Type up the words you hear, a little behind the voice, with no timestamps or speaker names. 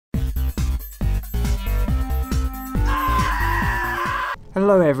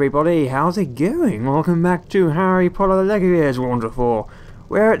Hello everybody, how's it going? Welcome back to Harry Potter the Lego Years Wonderful.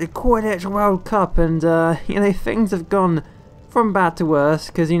 We're at the Quidditch World Cup and, things have gone from bad to worse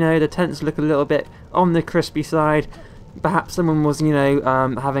because, the tents look a little bit on the crispy side. Perhaps someone was,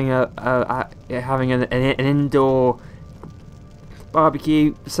 having an indoor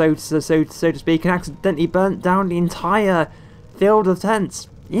barbecue, so to speak, and accidentally burnt down the entire field of tents.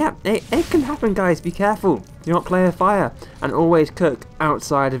 Yeah, it can happen, guys. Be careful. Do not play with fire, and always cook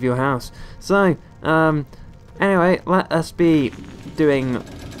outside of your house. So, anyway, let us be doing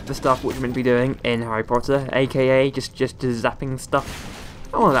the stuff which we're meant to be doing in Harry Potter, aka just zapping stuff,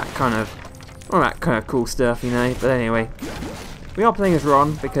 all that kind of cool stuff, But anyway, we are playing as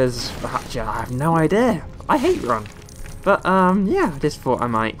Ron because perhaps I have no idea. I hate Ron, but yeah, I just thought I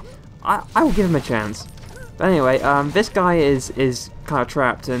will give him a chance. But anyway, this guy is kind of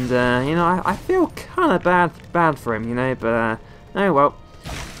trapped, and I feel kind of bad for him, But oh well,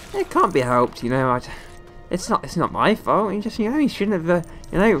 it can't be helped, It's not my fault. He shouldn't have,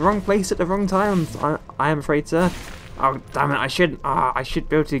 wrong place at the wrong time. I am afraid, sir. Oh damn it! I should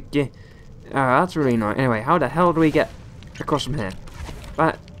be able to get. That's really annoying. Anyway, how the hell do we get across from here?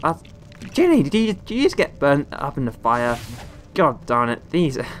 Ginny, did you just get burnt up in the fire? God darn it!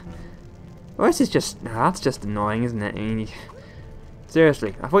 These. Well, this is just. That's just annoying, isn't it? I mean,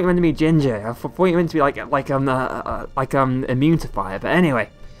 seriously, I thought you were meant to be ginger. I thought you were meant to be like immune to fire. But anyway,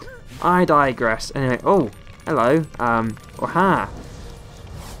 I digress. Anyway, oh, hello. Oh ha.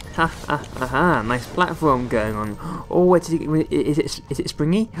 Ha ha ha ha! Nice platform going on. Oh, is it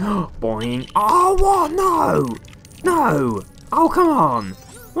springy? Boing! Oh what? No! Oh come on!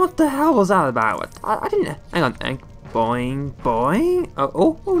 What the hell was that about? I didn't. Hang on. Boing, boing.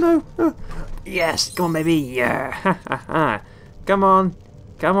 Oh no! Yes, come on, baby. Yeah! Ha ha ha! Come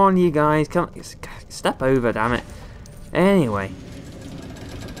on, you guys. Come, step over, damn it. Anyway,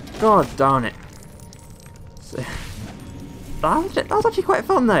 God darn it. That was actually quite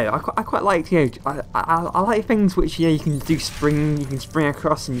fun though. I quite liked, I like things which you can do you can spring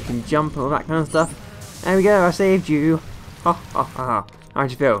across and you can jump and all that kind of stuff. There we go, I saved you. Ha ha ha.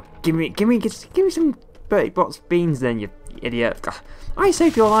 How'd you feel? Give me some Bertie Bott's beans then, you idiot. I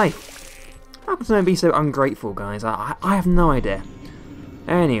saved your life. How can someone be so ungrateful, guys? I have no idea.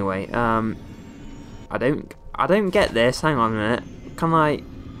 Anyway, I don't get this. Hang on a minute. Can I?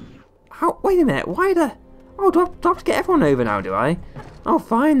 How? Wait a minute. Why the? Oh, do I have to get everyone over now, do I? Oh,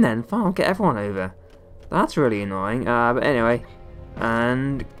 fine then. Fine, I'll get everyone over. That's really annoying. But anyway.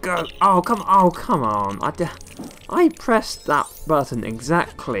 And go. Oh, come on. I pressed that button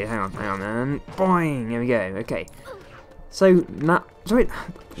exactly. Hang on. And boing. Here we go. Okay. So, sorry.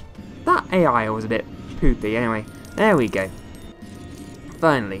 That AI was a bit poopy. Anyway, there we go.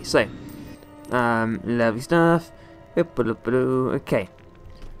 Finally. So, lovely stuff. Okay.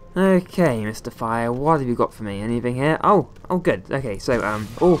 Okay, Mr. Fire, what have you got for me? Anything here? Oh, good. Okay, so,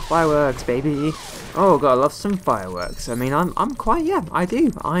 oh, fireworks, baby. Oh, gotta love some fireworks. I mean, I'm quite, yeah, I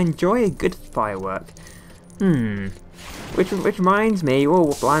do. I enjoy a good firework. Which reminds me,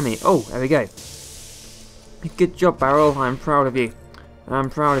 oh, blimey. Oh, there we go. Good job, Barrel. I'm proud of you. I'm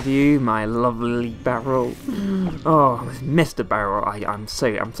proud of you, my lovely Barrel. Oh, Mr. Barrel, I'm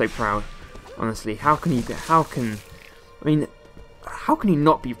so proud. Honestly, how can you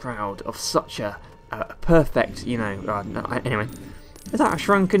not be proud of such a perfect, anyway. Is that a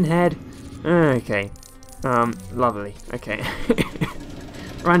shrunken head? Okay. Lovely. Okay.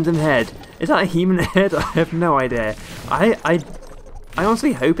 Random head. Is that a human head? I have no idea. I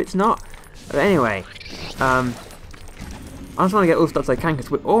honestly hope it's not. But anyway, I just want to get all the stuff I can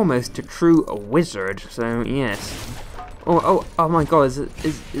because we're almost a true wizard. So yes. Oh my God!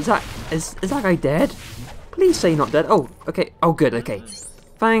 Is that guy dead? Please say not dead. Oh, okay. Oh, good. Okay.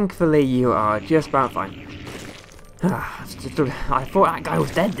 Thankfully, you are just about fine. I thought that guy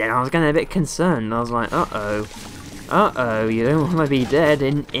was dead then. I was getting a bit concerned. I was like, uh-oh. You don't want to be dead,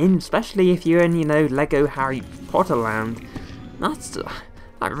 especially if you're in, Lego Harry Potter land.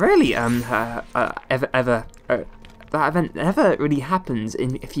 That really, that event never really happens I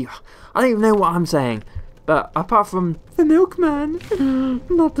don't even know what I'm saying. But apart from the milkman,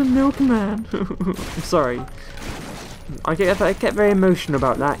 not the milkman. I'm sorry. I get very emotional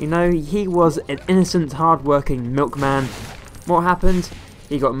about that. He was an innocent, hard-working milkman. What happened?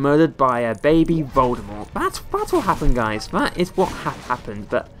 He got murdered by a baby Voldemort. That's what happened, guys. That is what happened.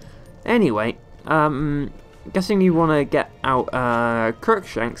 But anyway, guessing you want to get out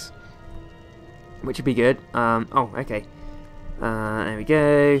Crookshanks, which would be good. Oh, okay. There we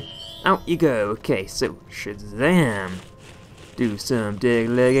go. Out you go. Okay, so Shazam. Do some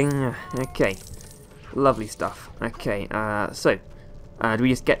dig-legging. Okay. Lovely stuff. Okay, so Do we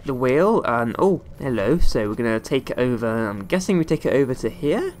just get the wheel? And oh, hello. So we're gonna take it over. I'm guessing we take it over to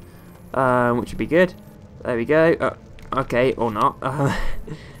here, which would be good. There we go. Okay, or not.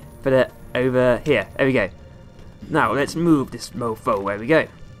 Put it over here. There we go. Now let's move this mofo. There we go.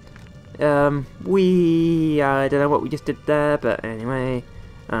 I don't know what we just did there, but anyway.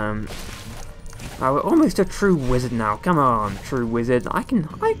 Oh, we're almost a true wizard now. Come on, true wizard. I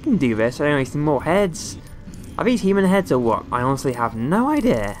can do this. Anyway, some more heads. Are these human heads or what? I honestly have no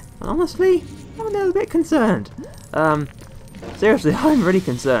idea. Honestly, I'm a little bit concerned. Seriously, I'm really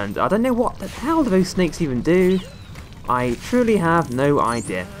concerned. I don't know what the hell do those snakes even do. I truly have no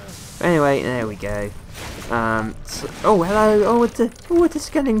idea. But anyway, there we go. Oh, hello. Oh, it's a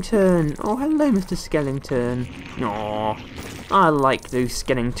skeleton. Oh, hello, Mr. Skellington. Aww. I like those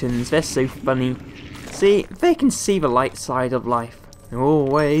skeletons. They're so funny. See, they can see the light side of life.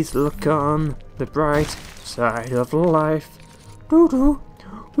 Always look on the bright side of life. Doo doo.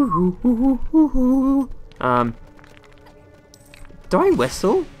 Do I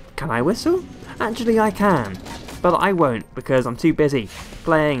whistle? Can I whistle? Actually, I can, but I won't because I'm too busy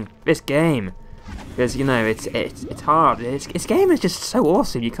playing this game. Because you know it's hard. This game is just so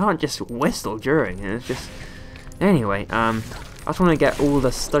awesome. You can't just whistle during. It's just anyway. I just want to get all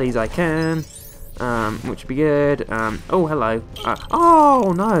the studies I can, which would be good. Oh hello.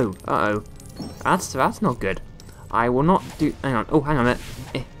 Oh no. That's not good. I will not do. Hang on. Oh hang on a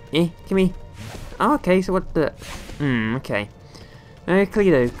minute. Give me. Oh, okay. So what the? Okay.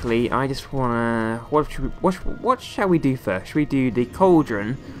 Oakley. I just wanna. What shall we do first? Should we do the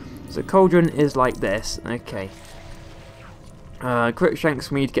cauldron? So cauldron is like this. Okay.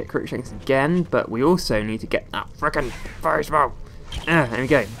 Crookshanks, we need to get Crookshanks again, but we also need to get that frickin' fire spell. There we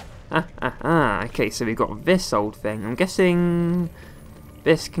go. Okay, so we've got this old thing. I'm guessing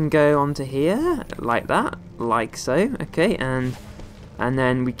this can go onto here, like that, like so. Okay, and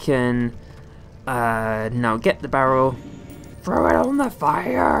then we can now get the barrel, throw it on the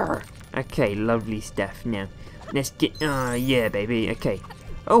fire. Okay, lovely stuff. Now let's get. Yeah, baby. Okay.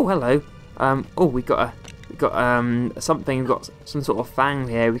 Oh, hello. Oh, we got something. We've got some sort of fang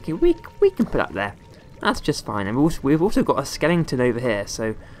here. We can put that there. That's just fine. And we've also got a skeleton over here.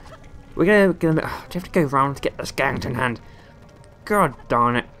 So we're gonna. Do you have to go round to get the skeleton hand? God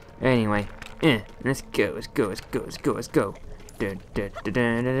darn it. Anyway, let's go.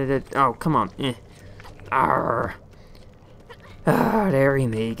 Oh, come on. Arr. Deary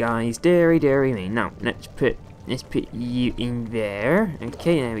me, guys. Deary me. Now let's put you in there.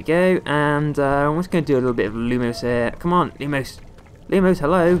 Okay, there we go. And I'm just going to do a little bit of Lumos here. Come on, Lumos.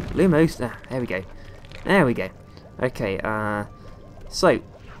 Hello. Lumos. There we go. Okay, so,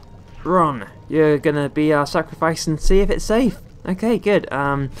 Ron, you're going to be our sacrifice and see if it's safe. Okay, good.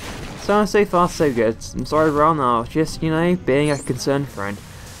 So far, so good. I'm sorry, Ron. I was just, being a concerned friend.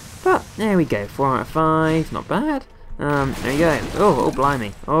 But, there we go. 4 out of 5. Not bad. There you go. Oh,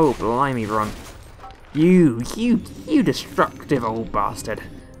 blimey. Oh, blimey, Ron. You destructive old bastard.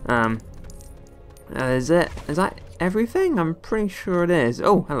 Is that everything? I'm pretty sure it is.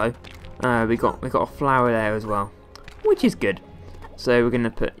 Oh, hello. We got a flower there as well, which is good. So we're gonna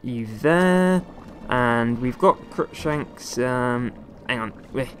put you there, and we've got Crookshanks. Hang on.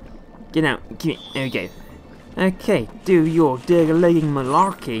 Get out. Give me. There we go. Okay. Do your dig-a-legging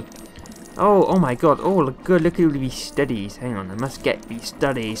malarkey. Oh my God. Oh, good. Look at all these studies. Hang on. I must get these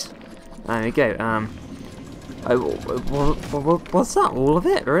studies. There we go. Was that all of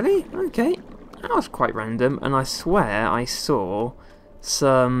it, really? Okay. That was quite random, and I swear I saw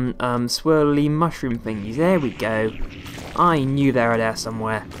some swirly mushroom thingies. There we go. I knew they were there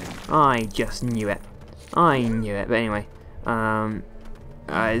somewhere. I just knew it. But anyway,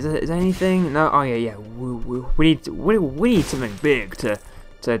 is there anything? No. Oh yeah. We need something big to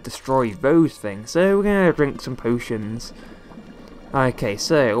destroy those things. So we're gonna drink some potions. Okay,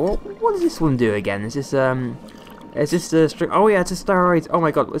 so what does this one do again? Is this the string? Oh yeah, it's a steroids. Oh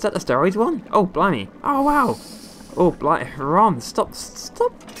my God, was that the steroids one? Oh blimey! Oh wow! Oh blimey! Ron, stop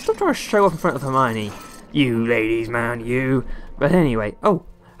trying to show off in front of Hermione. You ladies, man, you. But anyway, oh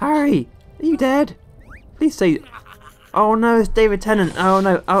Harry, are you dead? Please say. Oh no, it's David Tennant. Oh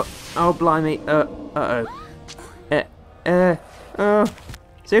no. Oh blimey.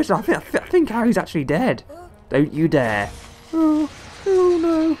 Seriously, I think Harry's actually dead. Don't you dare. Oh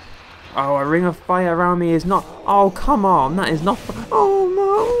no. Oh, a ring of fire around me is not. Oh, come on. That is not. Oh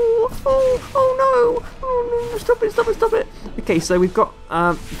no. Oh no. Oh no. Stop it. Okay, so we've got.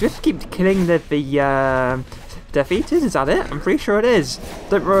 Just keep killing the Death Eaters. Is that it? I'm pretty sure it is.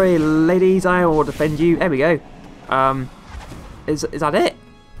 Don't worry, ladies. I will defend you. There we go. Is that it?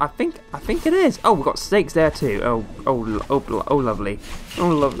 I think it is. Oh, we've got snakes there too. Oh, lovely. Oh, lovely.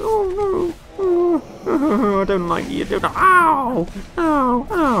 Oh, no. Oh, I don't like you. Ow! Ow!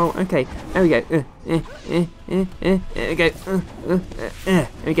 Ow! Okay, there we go. There we go. There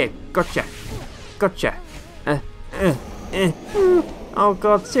we go. Gotcha. Gotcha. Oh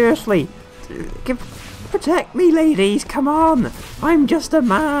God, seriously. Protect me, ladies. Come on. I'm just a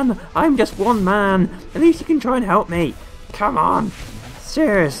man. I'm just one man. At least you can try and help me. Come on.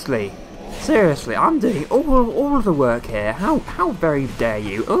 Seriously. Seriously, I'm doing all of the work here. How very dare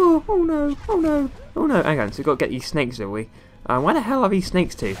you? Oh no. Oh no. Oh no. Hang on, so we've got to get these snakes, have we? Where the hell are these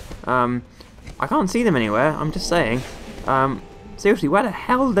snakes to? I can't see them anywhere. I'm just saying. Seriously, where the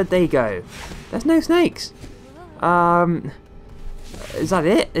hell did they go? There's no snakes. Is that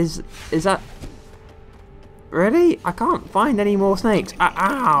it? Is that... Really? I can't find any more snakes.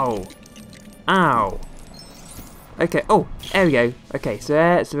 Ow! Ow! Okay, oh, there we go. Okay, so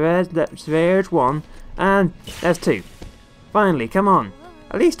there's one, and there's two. Finally, come on.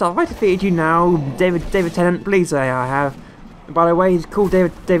 At least I've defeated you now, David Tennant. Please say I have. By the way, he's called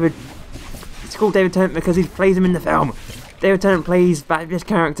David Tennant because he plays him in the film. David Tennant plays this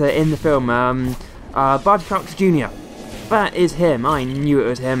character in the film, Barty Crouch Jr. That is him. I knew it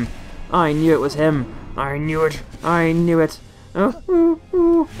was him. I knew it was him. I knew it. I knew it.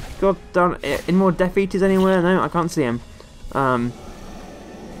 Oh, God darn it. Any more Death Eaters anywhere? No, I can't see him.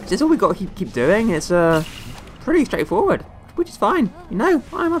 Is this all we got to keep doing? It's pretty straightforward, which is fine. You know,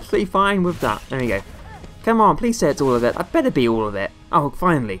 I'm absolutely fine with that. There we go. Come on, please say it's all of it. I better be all of it. Oh,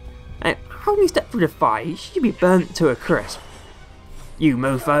 finally. How can you step through the fire? You should be burnt to a crisp. You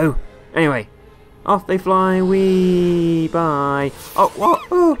mofo. Anyway, off they fly. Wee bye. Oh, what?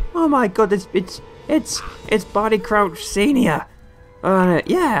 Oh my God! It's Barty Crouch Senior.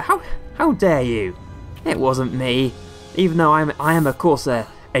 Yeah. How dare you? It wasn't me. Even though I am of course a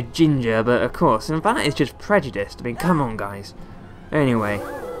ginger, but of course, and that is just prejudiced. I mean, come on, guys. Anyway.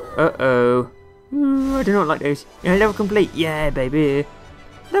 I do not like those. Level complete. Yeah, baby.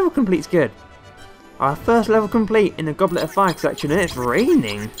 Level complete's good. Our first level complete in the Goblet of Fire section, and it's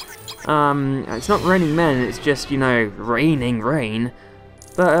raining. It's not raining men, it's just, you know, raining rain.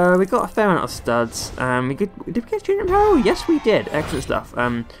 But we got a fair amount of studs. Did we get Junior Apparel? Yes, we did. Excellent stuff.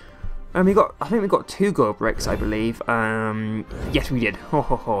 I think we got 2 gold bricks, I believe. Yes, we did.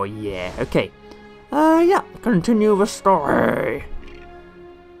 Ho, yeah. Okay. Yeah. Continue the story.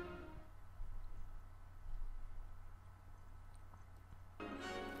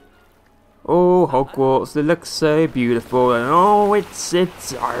 Oh, Hogwarts, it looks so beautiful, and oh, it's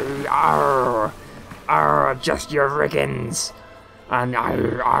just your riggins, and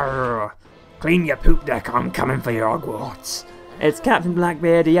clean your poop deck, I'm coming for your Hogwarts. It's Captain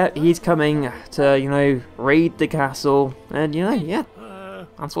Blackbeard, yeah, he's coming to, you know, raid the castle, and, you know, yeah,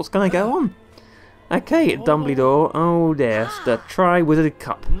 that's what's gonna go on. Okay, Dumbledore, oh dear, it's the Tri-Wizard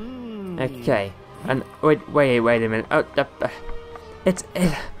Cup. Okay, and, wait a minute, it's...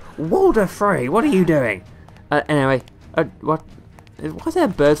 Walder Frey, what are you doing? Anyway, why's there a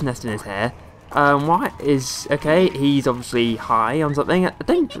bird's nest in his hair? Okay, he's obviously high on something.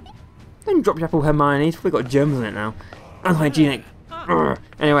 Don't drop your apple, Hermione, we've got germs in it now. Unhygienic.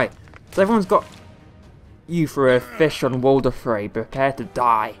 Anyway, so everyone's got you for a fish on Walder Frey, prepare to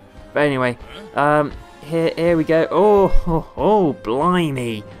die. But anyway, here we go. Oh,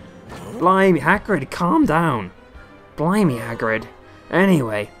 blimey. Blimey, Hagrid, calm down. Blimey, Hagrid.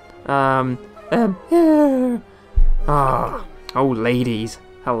 Anyway, yeah. Oh, ladies,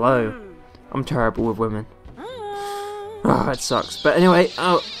 hello. I'm terrible with women. Oh, it sucks. But anyway,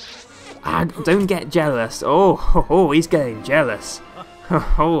 don't get jealous. Oh, he's getting jealous.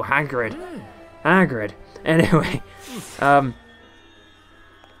 Oh, Hagrid. Anyway,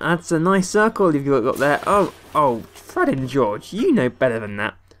 that's a nice circle you've got there. Oh, Fred and George, you know better than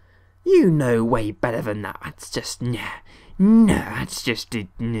that. You know way better than that. That's just nah. No, that's just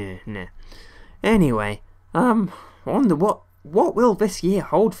no. Anyway, wonder what will this year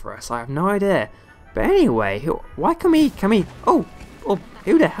hold for us? I have no idea. But anyway, why can we? Oh,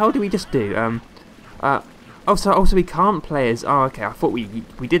 who the hell did we just do? So we can't play as. Oh, okay. I thought we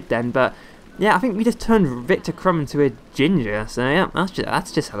did then, but yeah, I think we just turned Victor Crumb into a ginger. So yeah,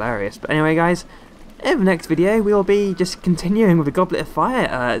 that's just hilarious. But anyway, guys, in the next video we'll be just continuing with the Goblet of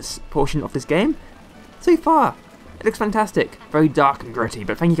Fire portion of this game. So far, it looks fantastic, very dark and gritty,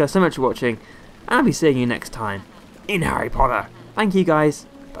 but thank you guys so much for watching, and I'll be seeing you next time in Harry Potter. Thank you guys,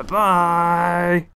 bye bye!